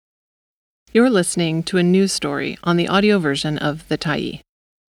You're listening to a news story on the audio version of The Tyee.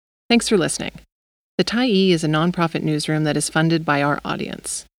 Thanks for listening. The Tyee is a nonprofit newsroom that is funded by our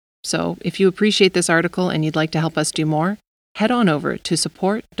audience. So, if you appreciate this article and you'd like to help us do more, head on over to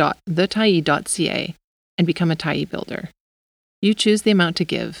support.thetyee.ca and become a Tyee builder. You choose the amount to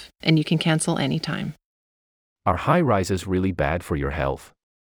give, and you can cancel anytime. Are high-rises really bad for your health?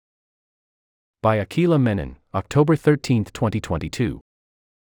 By Akila Menon, October 13, 2022.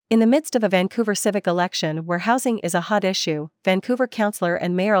 In the midst of a Vancouver civic election where housing is a hot issue, Vancouver councillor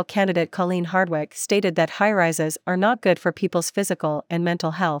and mayoral candidate Colleen Hardwick stated that high-rises are not good for people's physical and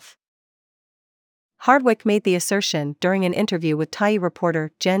mental health. Hardwick made the assertion during an interview with Tyee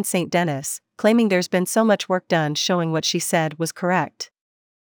reporter Jen St. Dennis, claiming there's been so much work done showing what she said was correct.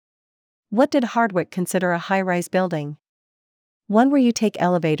 What did Hardwick consider a high-rise building? One where you take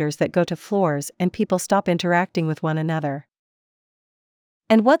elevators that go to floors and people stop interacting with one another.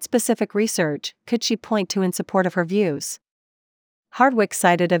 And what specific research could she point to in support of her views? Hardwick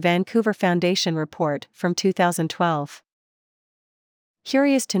cited a Vancouver Foundation report from 2012.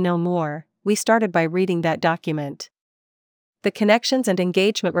 Curious to know more, we started by reading that document. The Connections and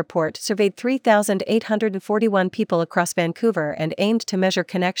Engagement Report surveyed 3,841 people across Vancouver and aimed to measure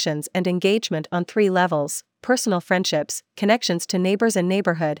connections and engagement on 3 levels: personal friendships, connections to neighbors and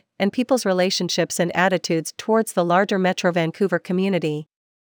neighborhood, and people's relationships and attitudes towards the larger Metro Vancouver community.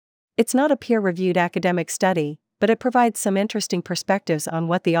 It's not a peer-reviewed academic study, but it provides some interesting perspectives on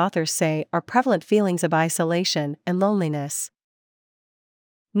what the authors say are prevalent feelings of isolation and loneliness.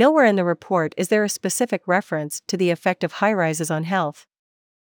 Nowhere in the report is there a specific reference to the effect of high-rises on health.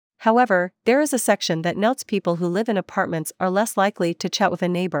 However, there is a section that notes people who live in apartments are less likely to chat with a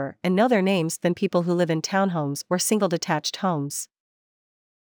neighbor and know their names than people who live in townhomes or single detached homes.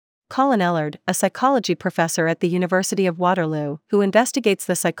 Colin Ellard, a psychology professor at the University of Waterloo, who investigates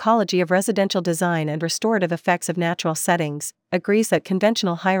the psychology of residential design and restorative effects of natural settings, agrees that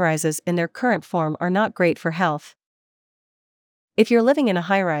conventional high-rises in their current form are not great for health. If you're living in a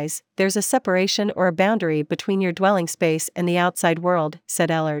high-rise, there's a separation or a boundary between your dwelling space and the outside world, said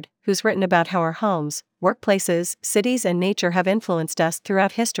Ellard, who's written about how our homes, workplaces, cities and nature have influenced us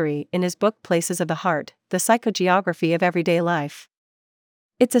throughout history in his book Places of the Heart, The Psychogeography of Everyday Life.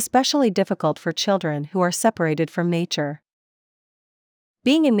 It's especially difficult for children who are separated from nature.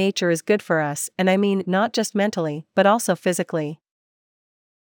 Being in nature is good for us, and I mean not just mentally, but also physically.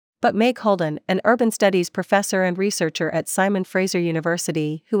 But Meg Holden, an urban studies professor and researcher at Simon Fraser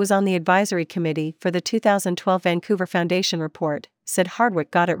University who was on the advisory committee for the 2012 Vancouver Foundation report, said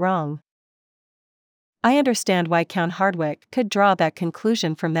Hardwick got it wrong. I understand why Count Hardwick could draw that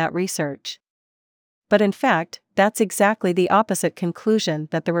conclusion from that research. But in fact, that's exactly the opposite conclusion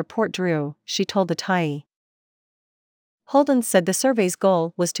that the report drew, she told the Tyee. Holden said the survey's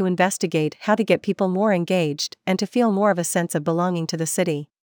goal was to investigate how to get people more engaged and to feel more of a sense of belonging to the city.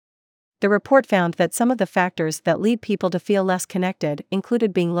 The report found that some of the factors that lead people to feel less connected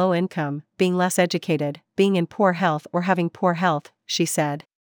included being low income, being less educated, being in poor health or having poor health, she said.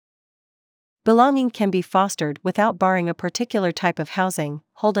 Belonging can be fostered without barring a particular type of housing,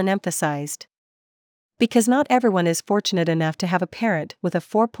 Holden emphasized. Because not everyone is fortunate enough to have a parent with a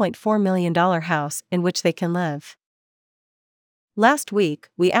 $4.4 million house in which they can live. Last week,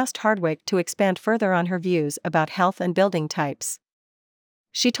 we asked Hardwick to expand further on her views about health and building types.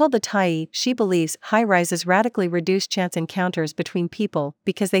 She told the Tyee she believes high-rises radically reduce chance encounters between people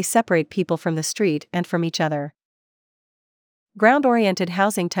because they separate people from the street and from each other. Ground-oriented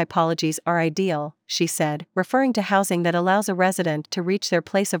housing typologies are ideal, she said, referring to housing that allows a resident to reach their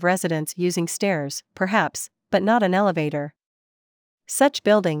place of residence using stairs, perhaps, but not an elevator. Such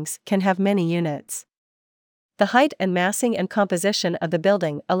buildings can have many units. The height and massing and composition of the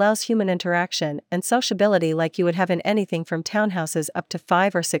building allows human interaction and sociability like you would have in anything from townhouses up to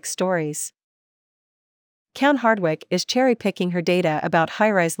 5 or 6 stories. Count Hardwick is cherry-picking her data about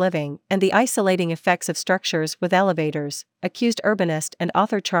high-rise living and the isolating effects of structures with elevators, accused urbanist and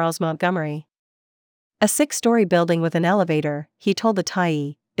author Charles Montgomery. A 6-story building with an elevator, he told the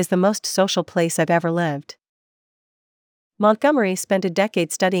Tyee, is the most social place I've ever lived. Montgomery spent a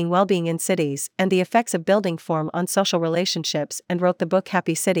decade studying well-being in cities and the effects of building form on social relationships and wrote the book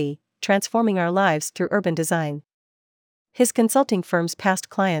Happy City, Transforming Our Lives Through Urban Design. His consulting firm's past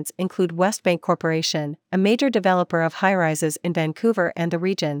clients include Westbank Corporation, a major developer of high-rises in Vancouver and the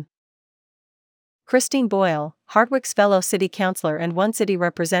region. Christine Boyle, Hardwick's fellow city councillor and one city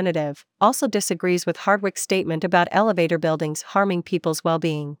representative, also disagrees with Hardwick's statement about elevator buildings harming people's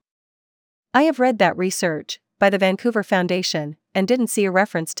well-being. I have read that research, by the Vancouver Foundation, and didn't see a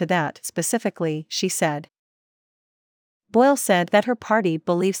reference to that specifically, she said. Boyle said that her party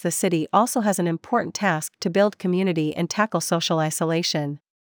believes the city also has an important task to build community and tackle social isolation.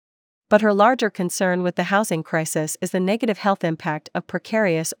 But her larger concern with the housing crisis is the negative health impact of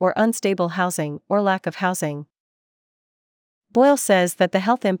precarious or unstable housing or lack of housing. Boyle says that the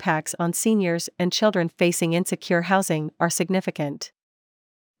health impacts on seniors and children facing insecure housing are significant.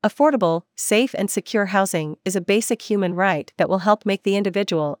 Affordable, safe and secure housing is a basic human right that will help make the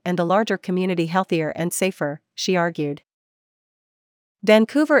individual and the larger community healthier and safer, she argued.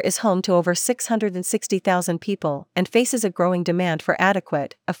 Vancouver is home to over 660,000 people and faces a growing demand for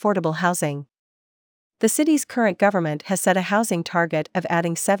adequate, affordable housing. The city's current government has set a housing target of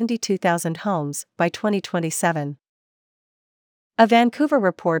adding 72,000 homes by 2027. A Vancouver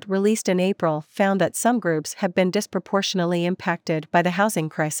report released in April found that some groups have been disproportionately impacted by the housing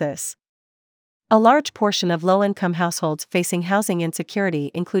crisis. A large portion of low-income households facing housing insecurity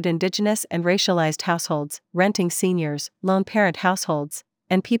include Indigenous and racialized households, renting seniors, lone parent households,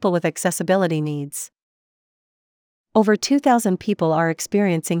 and people with accessibility needs. Over 2,000 people are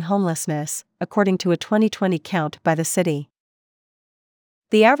experiencing homelessness, according to a 2020 count by the city.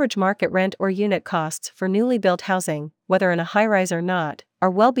 The average market rent or unit costs for newly built housing, whether in a high-rise or not, are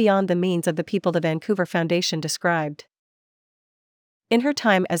well beyond the means of the people the Vancouver Foundation described. In her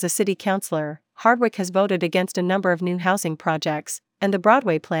time as a city councillor, Hardwick has voted against a number of new housing projects, and the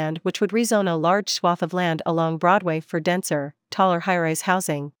Broadway plan, which would rezone a large swath of land along Broadway for denser, taller high-rise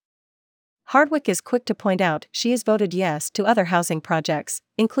housing. Hardwick is quick to point out she has voted yes to other housing projects,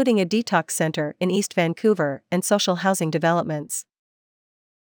 including a detox center in East Vancouver and social housing developments.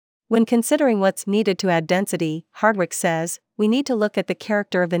 When considering what's needed to add density, Hardwick says, we need to look at the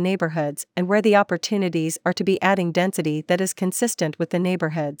character of the neighborhoods and where the opportunities are to be adding density that is consistent with the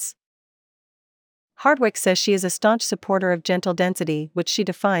neighborhoods. Hardwick says she is a staunch supporter of gentle density, which she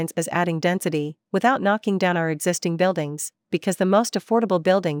defines as adding density, without knocking down our existing buildings, because the most affordable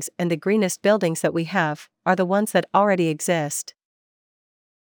buildings and the greenest buildings that we have are the ones that already exist.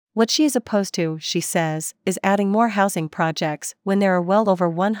 What she is opposed to, she says, is adding more housing projects when there are well over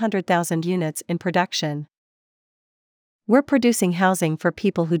 100,000 units in production. We're producing housing for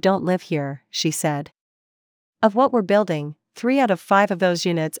people who don't live here, she said. Of what we're building, 3 out of 5 of those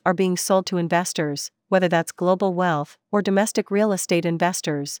units are being sold to investors, whether that's global wealth or domestic real estate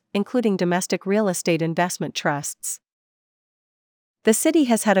investors, including domestic real estate investment trusts. The city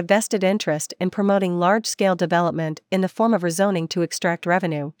has had a vested interest in promoting large-scale development in the form of rezoning to extract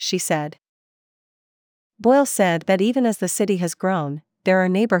revenue, she said. Boyle said that even as the city has grown, there are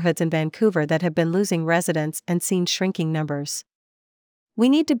neighborhoods in Vancouver that have been losing residents and seen shrinking numbers. We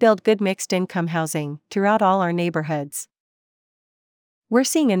need to build good mixed-income housing throughout all our neighborhoods. We're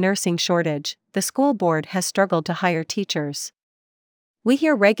seeing a nursing shortage. The school board has struggled to hire teachers. We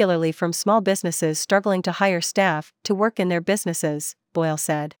hear regularly from small businesses struggling to hire staff to work in their businesses, Boyle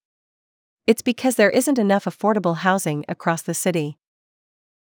said. It's because there isn't enough affordable housing across the city.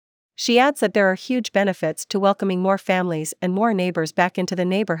 She adds that there are huge benefits to welcoming more families and more neighbors back into the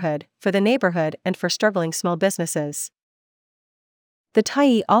neighborhood, for the neighborhood and for struggling small businesses. The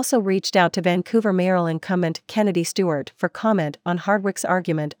Tyee also reached out to Vancouver mayoral incumbent Kennedy Stewart for comment on Hardwick's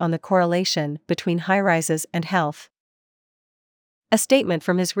argument on the correlation between high-rises and health. A statement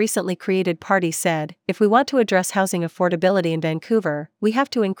from his recently created party said, if we want to address housing affordability in Vancouver, we have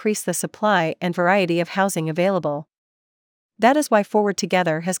to increase the supply and variety of housing available. That is why Forward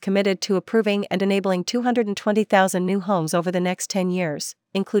Together has committed to approving and enabling 220,000 new homes over the next 10 years,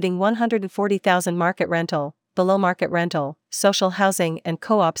 including 140,000 market rental, below-market rental, social housing and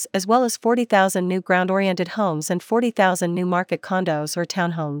co-ops, as well as 40,000 new ground-oriented homes and 40,000 new market condos or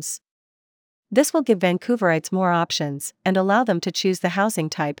townhomes. This will give Vancouverites more options and allow them to choose the housing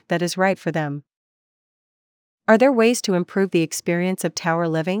type that is right for them. Are there ways to improve the experience of tower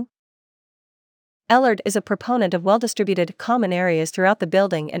living? Ellard is a proponent of well-distributed common areas throughout the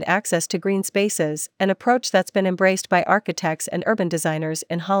building and access to green spaces, an approach that's been embraced by architects and urban designers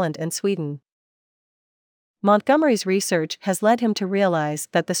in Holland and Sweden. Montgomery's research has led him to realize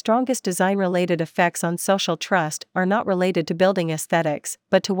that the strongest design-related effects on social trust are not related to building aesthetics,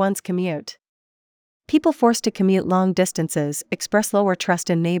 but to one's commute. People forced to commute long distances express lower trust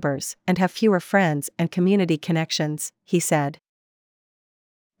in neighbors and have fewer friends and community connections, he said.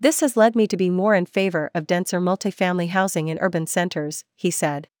 This has led me to be more in favor of denser multifamily housing in urban centers, he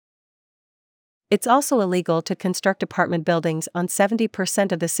said. It's also illegal to construct apartment buildings on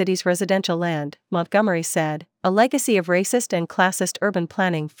 70% of the city's residential land, Montgomery said, a legacy of racist and classist urban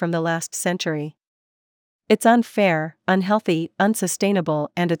planning from the last century. It's unfair, unhealthy,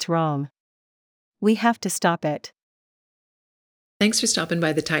 unsustainable, and it's wrong. We have to stop it. Thanks for stopping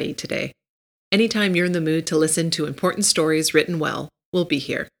by the Tyee today. Anytime you're in the mood to listen to important stories written well, we'll be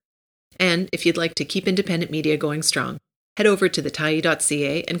here. And if you'd like to keep independent media going strong, head over to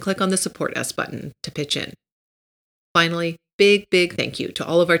thetyee.ca and click on the Support Us button to pitch in. Finally, big thank you to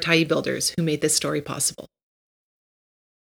all of our Tyee builders who made this story possible.